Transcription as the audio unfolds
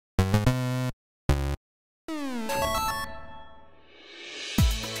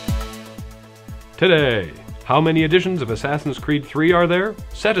Today, how many editions of Assassin's Creed 3 are there?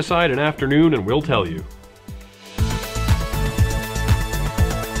 Set aside an afternoon and we'll tell you.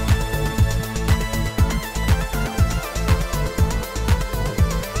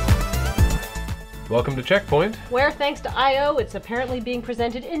 Welcome to Checkpoint, where, thanks to I.O., it's apparently being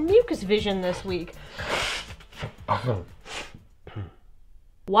presented in mucus vision this week.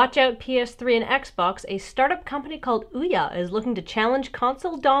 Watch out PS3 and Xbox, a startup company called Ouya is looking to challenge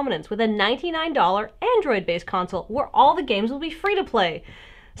console dominance with a $99 Android-based console where all the games will be free to play.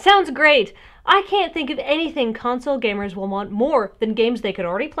 Sounds great! I can't think of anything console gamers will want more than games they could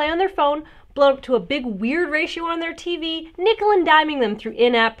already play on their phone, blown up to a big weird ratio on their TV, nickel and diming them through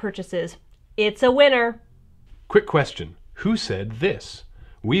in-app purchases. It's a winner! Quick question. Who said this?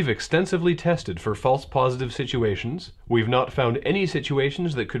 We've extensively tested for false positive situations. We've not found any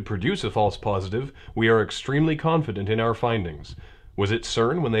situations that could produce a false positive. We are extremely confident in our findings. Was it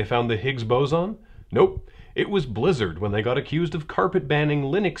CERN when they found the Higgs boson? Nope. It was Blizzard when they got accused of carpet banning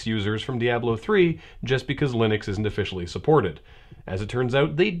Linux users from Diablo 3 just because Linux isn't officially supported. As it turns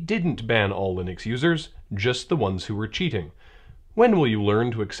out, they didn't ban all Linux users, just the ones who were cheating. When will you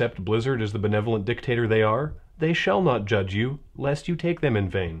learn to accept Blizzard as the benevolent dictator they are? They shall not judge you, lest you take them in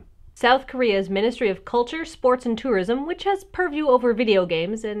vain. South Korea's Ministry of Culture, Sports and Tourism, which has purview over video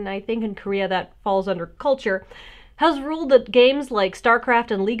games, and I think in Korea that falls under culture, has ruled that games like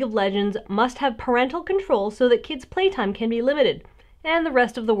StarCraft and League of Legends must have parental control so that kids' playtime can be limited, and the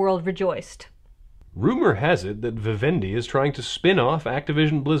rest of the world rejoiced. Rumor has it that Vivendi is trying to spin off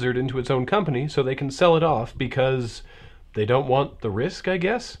Activision Blizzard into its own company so they can sell it off because they don't want the risk, I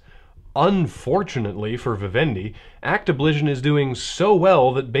guess? Unfortunately for Vivendi, Activision is doing so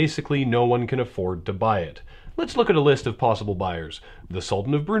well that basically no one can afford to buy it. Let's look at a list of possible buyers. The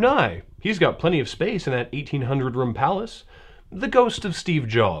Sultan of Brunei. He's got plenty of space in that 1,800-room palace. The ghost of Steve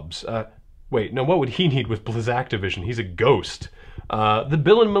Jobs. Wait, no, what would he need with Blizz Activision? He's a ghost. The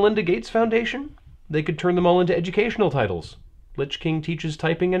Bill and Melinda Gates Foundation. They could turn them all into educational titles. Lich King teaches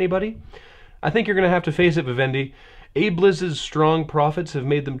typing, anybody? I think you're going to have to face it, Vivendi. Blizz's strong profits have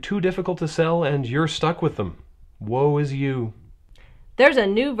made them too difficult to sell, and you're stuck with them. Woe is you. There's a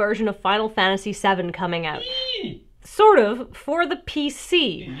new version of Final Fantasy VII coming out. Sort of, for the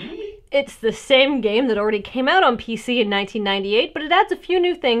PC. It's the same game that already came out on PC in 1998, but it adds a few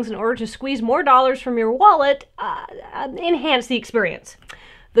new things in order to squeeze more dollars from your wallet, enhance the experience.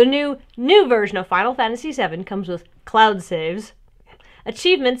 The new version of Final Fantasy VII comes with cloud saves,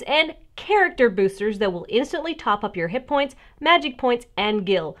 achievements, and character boosters that will instantly top up your hit points, magic points, and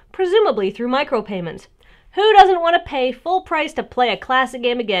gil, presumably through micropayments. Who doesn't want to pay full price to play a classic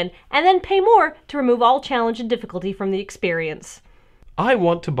game again, and then pay more to remove all challenge and difficulty from the experience? I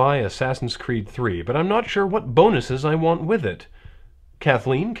want to buy Assassin's Creed 3, but I'm not sure what bonuses I want with it.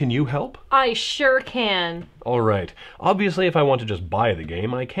 Kathleen, can you help? I sure can. Alright. Obviously, if I want to just buy the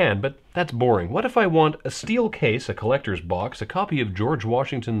game, I can, but that's boring. What if I want a steel case, a collector's box, a copy of George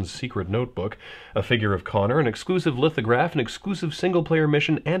Washington's secret notebook, a figure of Connor, an exclusive lithograph, an exclusive single-player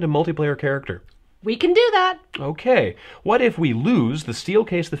mission, and a multiplayer character? We can do that. Okay. What if we lose the steel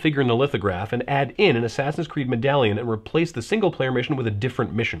case, the figure, and the lithograph, and add in an Assassin's Creed medallion and replace the single-player mission with a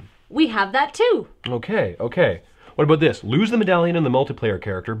different mission? We have that too. Okay. What about this? Lose the medallion and the multiplayer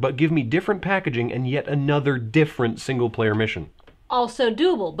character, but give me different packaging and yet another different single-player mission. Also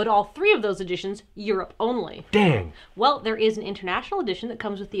doable, but all three of those editions, Europe only. Dang! Well, there is an international edition that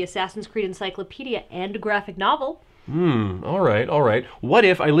comes with the Assassin's Creed Encyclopedia and a graphic novel. Alright. What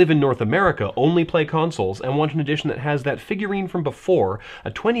if I live in North America, only play consoles, and want an edition that has that figurine from before,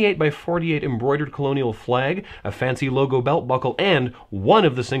 a 28x48 embroidered colonial flag, a fancy logo belt buckle, and one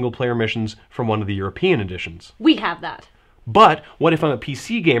of the single-player missions from one of the European editions? We have that. But what if I'm a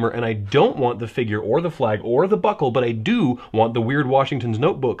PC gamer and I don't want the figure or the flag or the buckle, but I do want the weird Washington's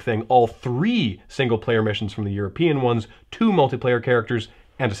notebook thing, all three single-player missions from the European ones, 2 multiplayer characters,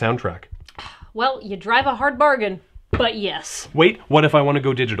 and a soundtrack? Well, you drive a hard bargain. But yes. Wait, what if I want to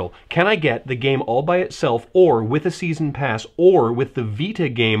go digital? Can I get the game all by itself, or with a season pass, or with the Vita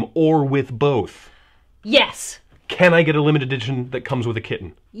game, or with both? Yes. Can I get a limited edition that comes with a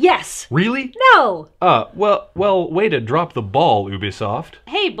kitten? Yes. Really? No. Well, way to drop the ball, Ubisoft.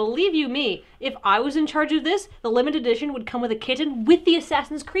 Hey, believe you me, if I was in charge of this, the limited edition would come with a kitten with the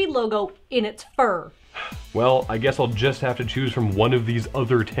Assassin's Creed logo in its fur. Well, I guess I'll just have to choose from one of these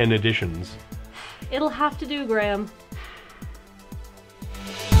other 10 editions. It'll have to do, Graham.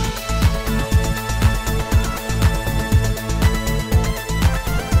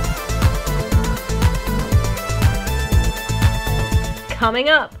 Coming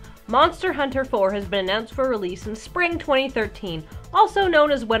up, Monster Hunter 4 has been announced for release in spring 2013, also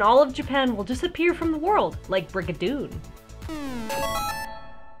known as when all of Japan will disappear from the world, like Brigadoon.